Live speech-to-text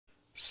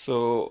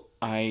So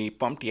I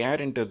pumped air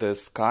into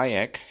this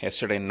kayak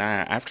yesterday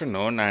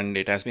afternoon, and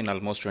it has been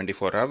almost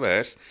 24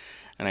 hours,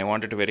 and I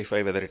wanted to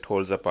verify whether it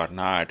holds up or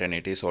not, and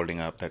it is holding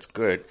up. That's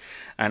good.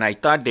 And I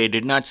thought they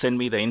did not send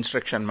me the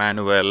instruction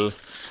manual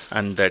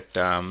and that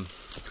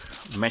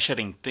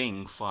measuring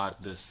thing for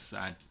this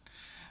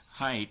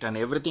height, and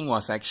everything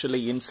was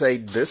actually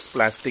inside this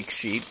plastic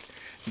sheet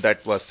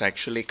that was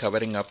actually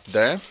covering up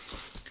the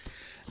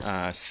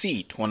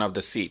seat, one of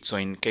the seats. So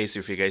in case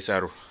if you guys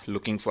are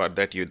looking for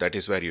that, that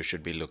is where you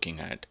should be looking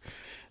at.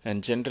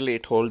 And generally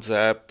it holds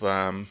up.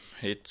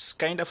 It's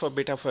kind of a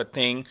bit of a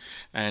thing,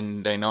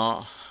 and I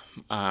know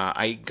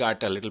I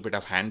got a little bit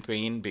of hand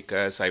pain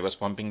because I was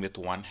pumping with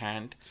one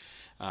hand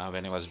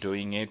when I was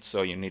doing it,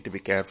 so you need to be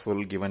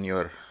careful given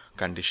your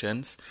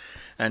conditions.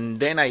 And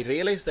then I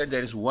realized that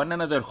there is one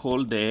another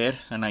hole there,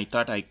 and I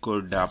thought I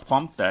could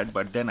pump that,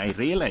 but then I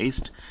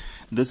realized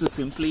this is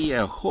simply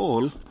a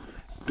hole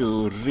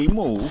to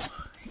remove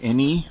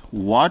any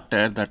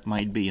water that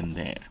might be in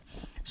there.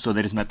 So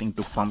there is nothing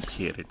to pump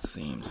here, it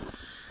seems.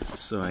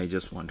 So I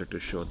just wanted to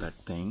show that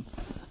thing.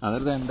 Other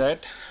than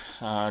that,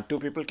 two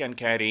people can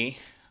carry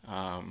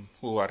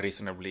who are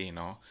reasonably,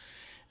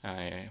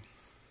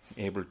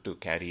 able to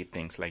carry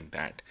things like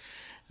that.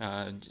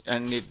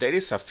 And there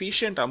is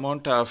sufficient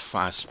amount of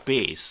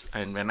space,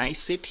 and when I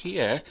sit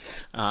here,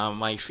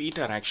 my feet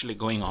are actually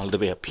going all the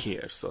way up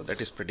here, so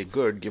that is pretty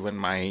good given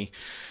my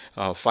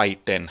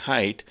 5'10"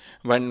 height.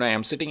 When I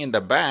am sitting in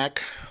the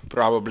back,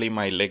 probably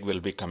my leg will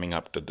be coming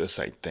up to this,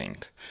 I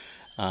think.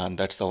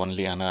 That's the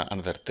only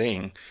another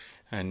thing.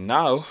 And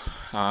now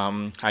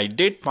I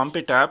did pump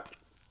it up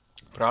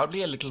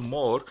probably a little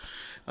more,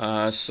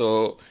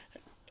 so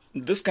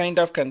this kind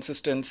of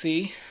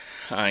consistency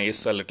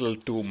is a little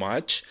too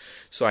much,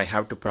 so I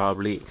have to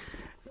probably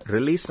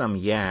release some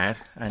air,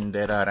 and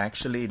there are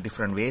actually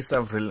different ways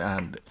of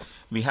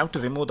we have to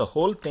remove the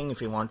whole thing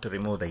if you want to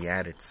remove the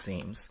air, it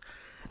seems.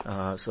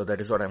 So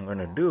that is what I'm going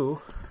to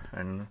do.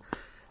 And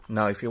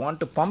now if you want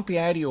to pump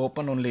air, you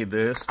open only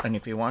this, and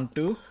if you want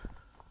to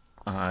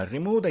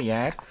remove the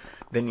air,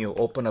 then you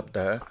open up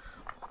the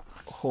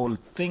whole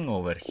thing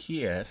over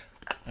here,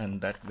 and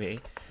that way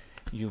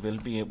you will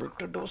be able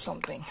to do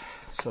something.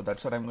 So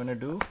that's what I'm going to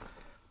do,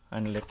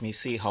 and let me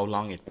see how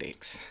long it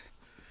takes.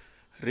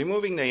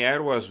 Removing the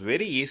air was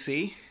very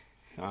easy.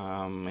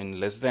 In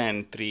less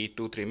than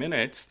 2-3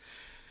 minutes,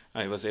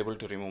 I was able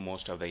to remove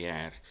most of the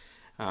air.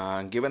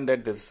 Given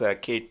that this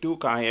K2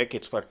 kayak,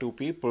 it's for two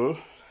people,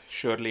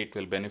 surely it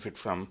will benefit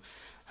from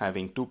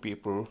having two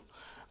people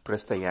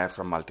press the air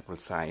from multiple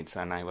sides,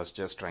 and I was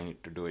just trying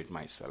to do it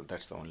myself.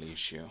 That's the only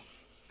issue.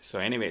 So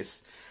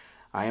anyways,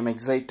 I am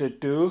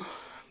excited to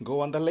go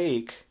on the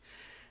lake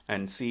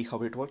and see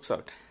how it works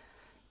out.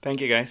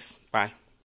 Thank you guys. Bye.